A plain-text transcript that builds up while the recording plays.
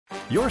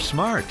You're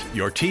smart.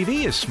 Your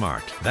TV is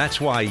smart.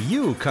 That's why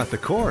you cut the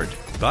cord.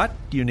 But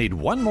you need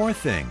one more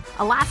thing.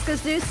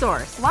 Alaska's News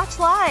Source. Watch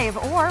live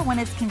or when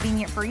it's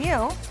convenient for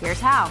you.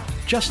 Here's how.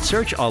 Just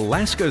search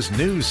Alaska's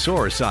News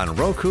Source on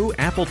Roku,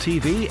 Apple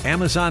TV,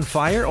 Amazon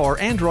Fire, or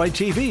Android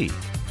TV.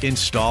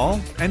 Install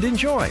and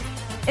enjoy.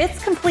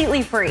 It's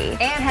completely free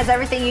and has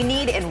everything you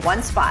need in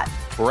one spot.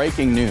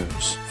 Breaking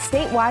news.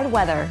 Statewide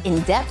weather.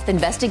 In-depth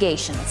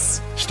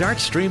investigations. Start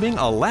streaming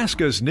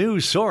Alaska's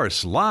News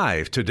Source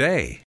live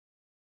today.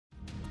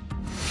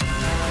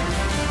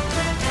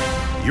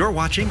 You're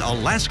watching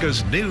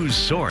Alaska's News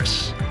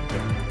Source.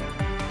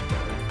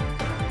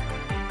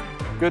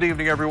 Good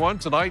evening, everyone.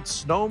 Tonight,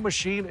 snow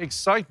machine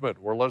excitement.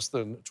 We're less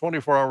than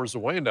 24 hours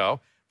away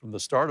now from the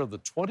start of the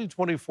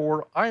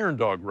 2024 Iron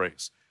Dog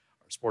race.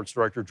 Our sports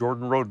director,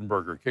 Jordan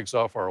Rodenberger, kicks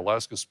off our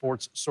Alaska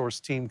Sports Source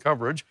team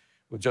coverage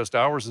with just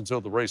hours until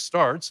the race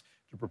starts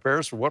to prepare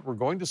us for what we're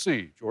going to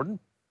see. Jordan?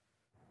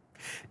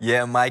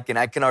 Yeah, Mike, and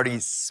I can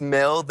already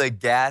smell the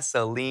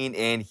gasoline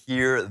and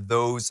hear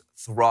those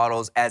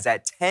throttles as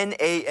at 10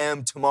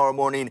 a.m. tomorrow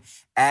morning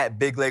at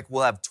Big Lake,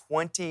 we'll have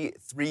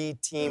 23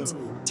 teams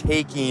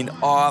taking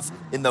off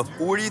in the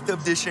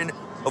 40th edition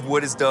of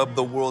what is dubbed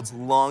the world's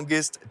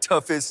longest,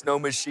 toughest snow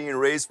machine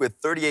race with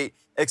 38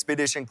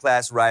 Expedition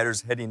class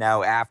riders heading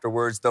out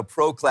afterwards. The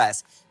Pro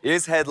Class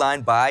is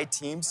headlined by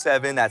Team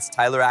 7. That's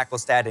Tyler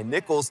Ackelstad and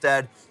Nick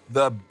Olstad.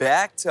 The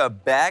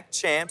back-to-back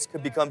champs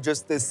could become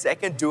just the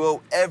second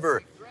duo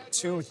ever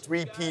to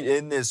three-peat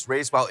in this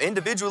race, while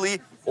individually,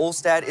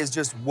 Olstad is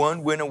just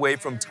one win away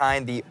from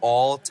tying the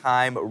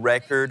all-time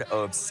record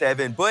of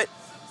 7. But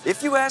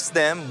if you ask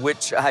them,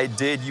 which I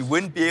did, you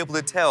wouldn't be able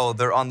to tell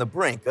they're on the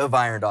brink of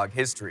Iron Dog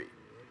history.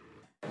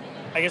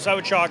 I guess I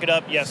would chalk it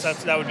up. Yes,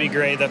 that would be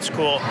great. That's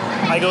cool.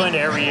 I go into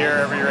every year,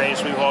 every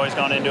race. We've always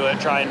gone into it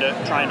trying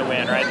to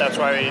win, right? That's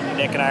why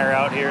Nick and I are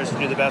out here, is to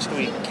do the best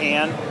we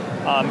can.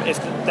 If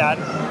that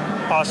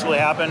possibly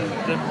happened,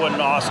 what an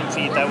awesome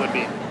feat that would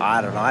be.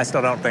 I don't know. I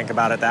still don't think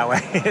about it that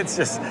way. It's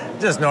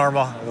just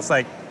normal. It's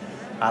like,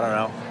 I don't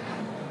know.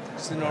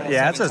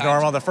 It's just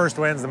normal. The first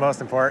win's the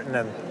most important,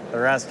 and the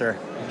rest are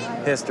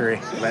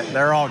history. But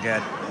they're all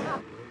good.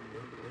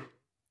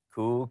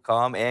 Cool,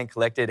 calm, and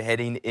collected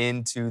heading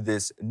into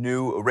this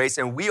new race.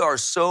 And we are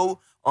so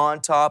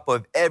on top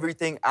of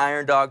everything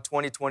Iron Dog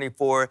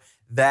 2024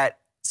 that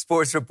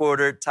sports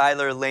reporter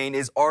Tyler Lane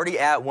is already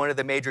at one of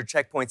the major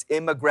checkpoints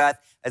in McGrath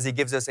as he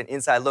gives us an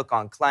inside look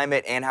on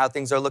climate and how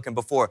things are looking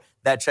before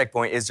that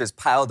checkpoint is just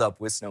piled up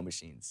with snow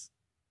machines.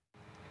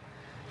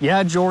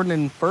 Yeah, Jordan,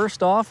 and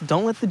first off,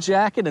 don't let the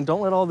jacket and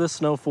don't let all this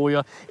snow fool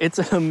you. It's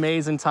an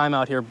amazing time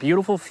out here.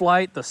 Beautiful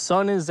flight, the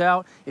sun is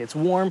out, it's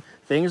warm,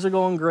 things are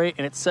going great,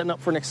 and it's setting up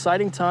for an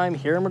exciting time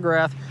here in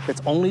McGrath that's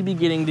only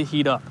beginning to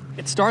heat up.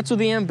 It starts with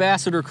the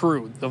ambassador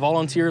crew. The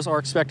volunteers are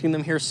expecting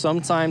them here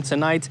sometime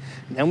tonight.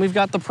 And then we've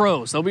got the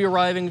pros. They'll be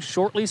arriving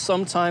shortly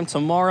sometime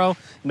tomorrow.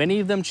 Many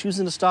of them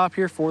choosing to stop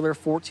here for their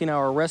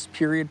 14-hour rest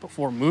period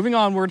before moving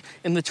onward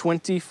in the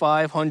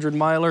 2,500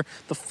 miler,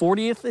 the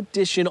 40th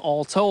edition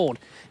all told.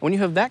 When you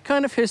have that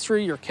kind of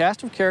history, your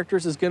cast of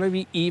characters is going to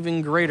be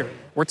even greater.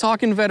 We're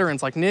talking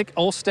veterans like Nick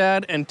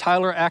Olstad and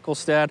Tyler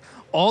Ackelstad,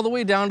 all the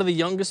way down to the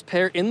youngest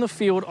pair in the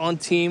field on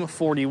Team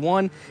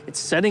 41. It's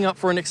setting up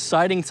for an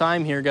exciting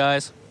time here,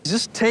 guys.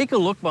 Just take a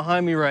look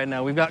behind me right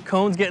now. We've got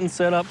cones getting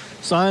set up,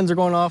 signs are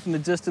going off in the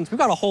distance. We've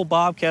got a whole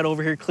bobcat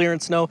over here clearing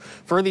snow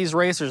for these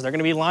racers. They're going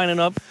to be lining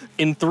up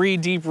in 3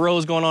 deep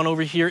rows going on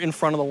over here in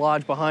front of the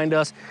lodge behind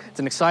us. It's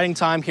an exciting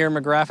time here in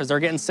McGrath as they're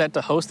getting set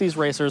to host these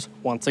racers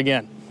once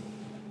again.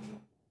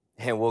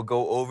 And we'll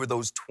go over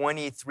those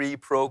 23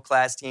 Pro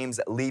Class teams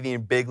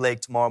leaving Big Lake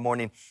tomorrow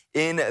morning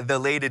in the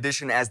late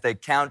edition as the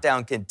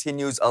countdown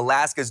continues.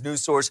 Alaska's News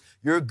Source,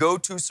 your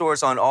go-to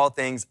source on all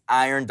things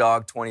Iron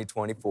Dog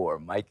 2024.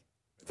 Mike?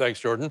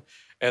 Thanks, Jordan.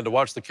 And to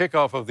watch the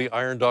kickoff of the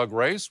Iron Dog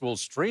race, we'll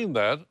stream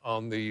that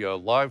on the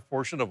live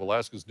portion of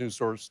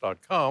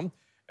alaskasnewssource.com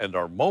and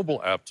our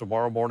mobile app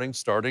tomorrow morning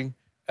starting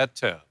at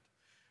 10.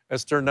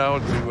 Let's turn now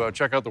to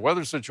check out the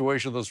weather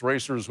situation. Those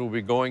racers will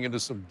be going into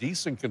some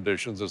decent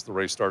conditions as the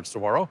race starts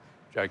tomorrow.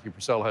 Jackie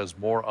Purcell has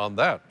more on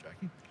that.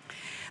 Jackie?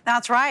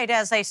 That's right.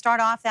 As they start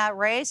off that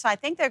race, I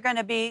think they're going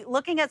to be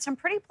looking at some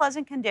pretty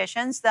pleasant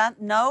conditions.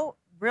 No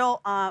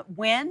real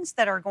winds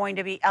that are going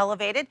to be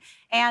elevated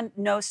and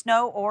no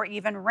snow or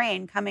even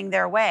rain coming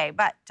their way.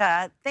 But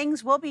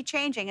things will be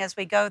changing as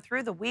we go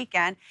through the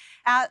weekend.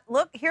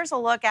 Here's a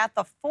look at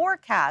the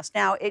forecast.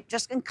 Now, it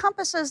just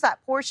encompasses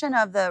that portion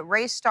of the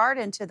race start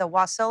into the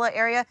Wasilla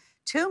area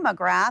to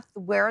McGrath,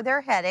 where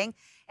they're heading.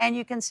 And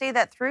you can see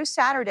that through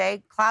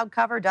Saturday, cloud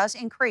cover does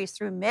increase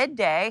through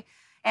midday.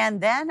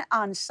 And then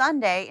on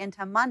Sunday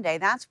into Monday,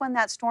 that's when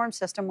that storm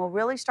system will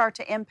really start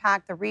to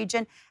impact the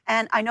region.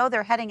 And I know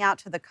they're heading out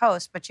to the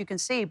coast, but you can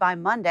see by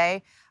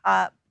Monday,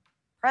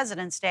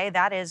 President's Day,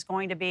 that is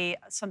going to be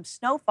some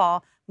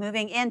snowfall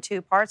moving into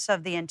parts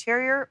of the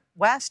interior,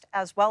 west,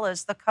 as well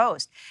as the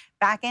coast.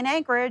 Back in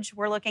Anchorage,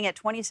 we're looking at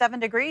 27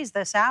 degrees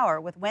this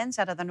hour with winds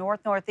out of the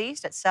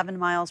north-northeast at 7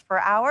 miles per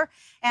hour.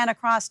 And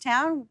across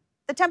town,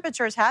 The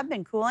temperatures have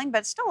been cooling,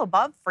 but still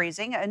above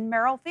freezing in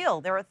Merrill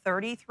Field. There are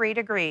 33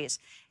 degrees.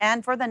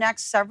 And for the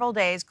next several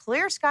days,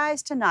 clear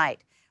skies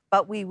tonight.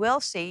 But we will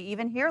see,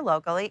 even here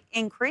locally,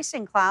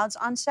 increasing clouds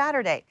on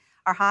Saturday.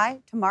 Our high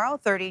tomorrow,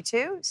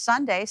 32.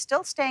 Sunday,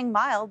 still staying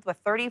mild with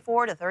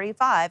 34 to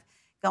 35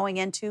 going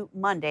into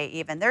Monday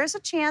even. There is a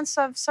chance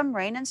of some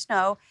rain and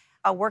snow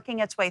working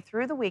its way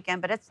through the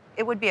weekend, but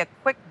it would be a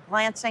quick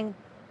glancing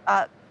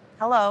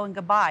hello and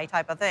goodbye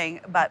type of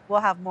thing. But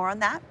we'll have more on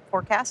that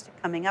forecast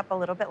coming up a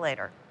little bit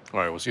later. All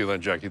right, we'll see you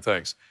then, Jackie.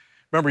 Thanks.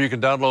 Remember, you can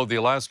download the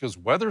Alaska's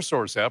Weather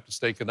Source app to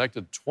stay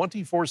connected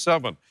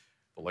 24/7.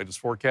 The latest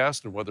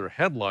forecast and weather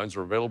headlines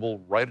are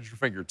available right at your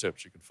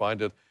fingertips. You can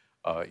find it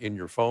in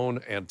your phone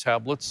and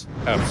tablet's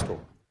app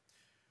store.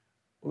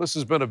 Well, this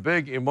has been a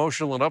big,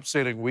 emotional, and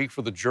upsetting week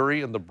for the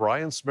jury in the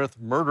Brian Smith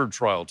murder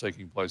trial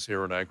taking place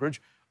here in Anchorage.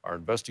 Our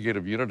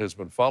investigative unit has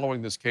been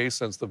following this case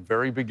since the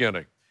very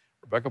beginning.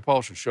 Rebecca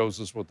Paulsha shows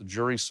us what the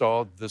jury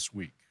saw this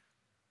week.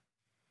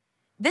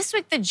 This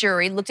week, the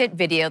jury looked at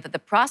video that the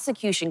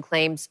prosecution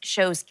claims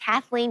shows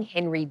Kathleen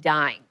Henry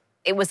dying.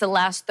 It was the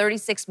last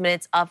 36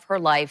 minutes of her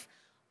life,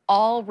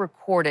 all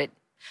recorded.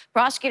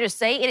 Prosecutors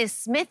say it is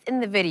Smith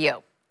in the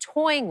video,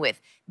 toying with,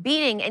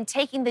 beating, and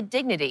taking the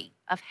dignity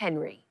of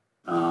Henry.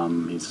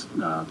 He's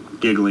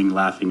giggling,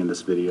 laughing in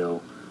this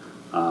video,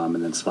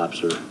 and then slaps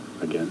her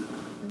again.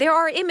 There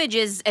are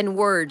images and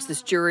words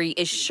this jury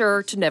is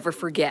sure to never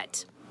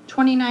forget.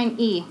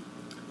 29E.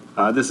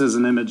 This is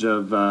an image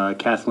of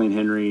Kathleen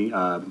Henry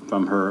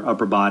from her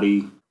upper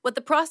body. What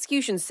the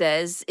prosecution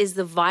says is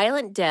the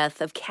violent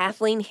death of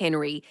Kathleen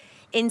Henry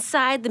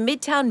inside the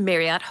Midtown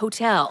Marriott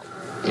Hotel.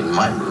 In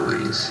my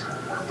movies,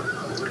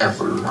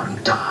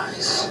 everyone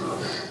dies.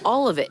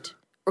 All of it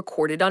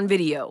recorded on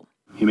video.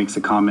 He makes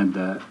a comment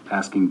that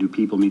asking, do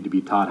people need to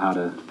be taught how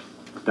to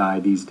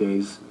die these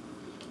days?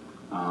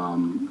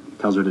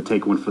 Tells her to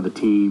take one for the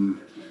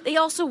team. They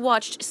also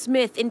watched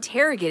Smith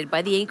interrogated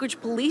by the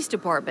Anchorage Police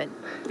Department.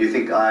 You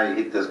think I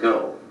hit this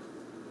girl?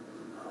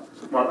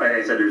 Well,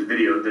 I said there's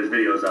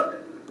videos of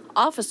it.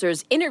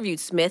 Officers interviewed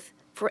Smith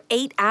for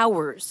 8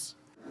 hours.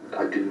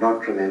 I do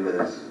not remember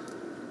this.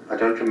 I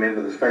don't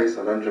remember the face.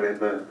 I don't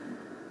remember.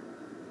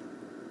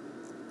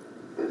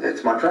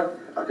 It's my truck.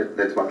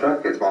 That's my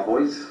truck. It's my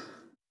voice.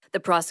 The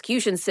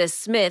prosecution says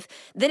Smith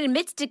then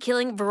admits to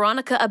killing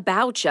Veronica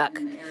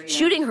Abowchuk,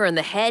 shooting her in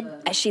the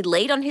head as she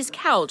laid on his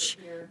couch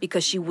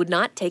because she would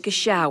not take a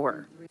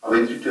shower. I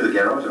went to the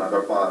garage and I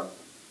got my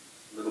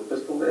little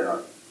pistol there.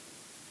 I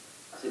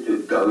said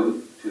to her,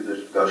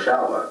 go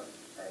shower,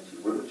 and she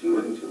wouldn't.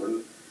 And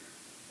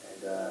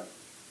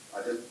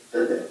I just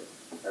did it.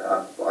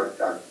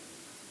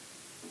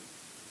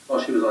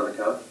 While she was on the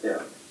couch?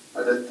 Yeah.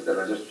 I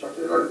just shot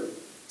her.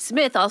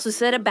 Smith also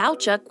said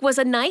Abowchuk was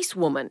a nice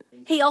woman.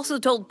 He also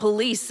told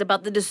police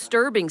about the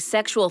disturbing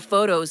sexual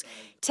photos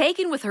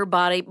taken with her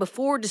body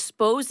before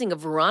disposing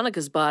of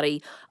Veronica's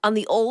body on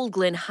the Old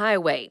Glen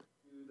Highway.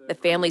 The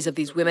families of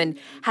these women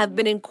have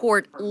been in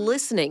court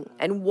listening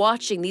and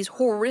watching these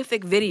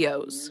horrific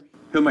videos.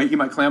 He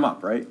might clam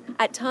up, right?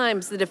 At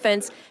times, the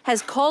defense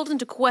has called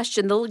into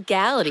question the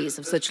legalities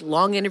of such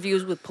long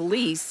interviews with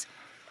police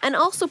and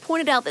also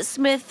pointed out that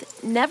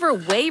Smith never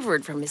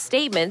wavered from his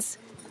statements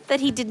that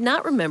he did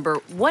not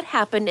remember what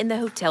happened in the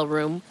hotel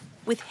room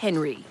with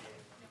Henry.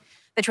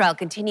 The trial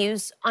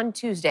continues on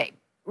Tuesday.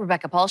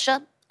 Rebecca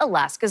Paulsha,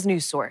 Alaska's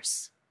news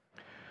source.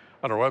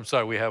 On our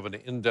website, we have an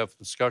in-depth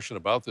discussion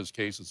about this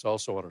case. It's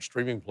also on our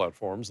streaming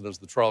platforms. And as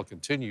the trial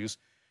continues,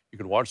 you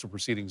can watch the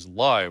proceedings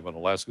live on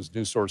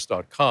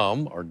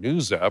alaskasnewssource.com, our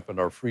news app, and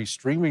our free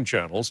streaming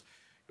channels.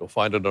 You'll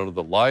find it under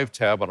the Live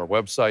tab on our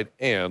website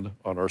and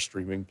on our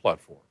streaming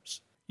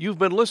platforms. You've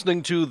been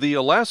listening to the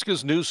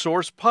Alaska's News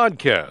Source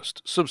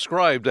podcast.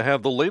 Subscribe to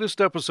have the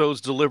latest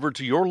episodes delivered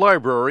to your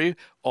library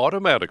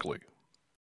automatically.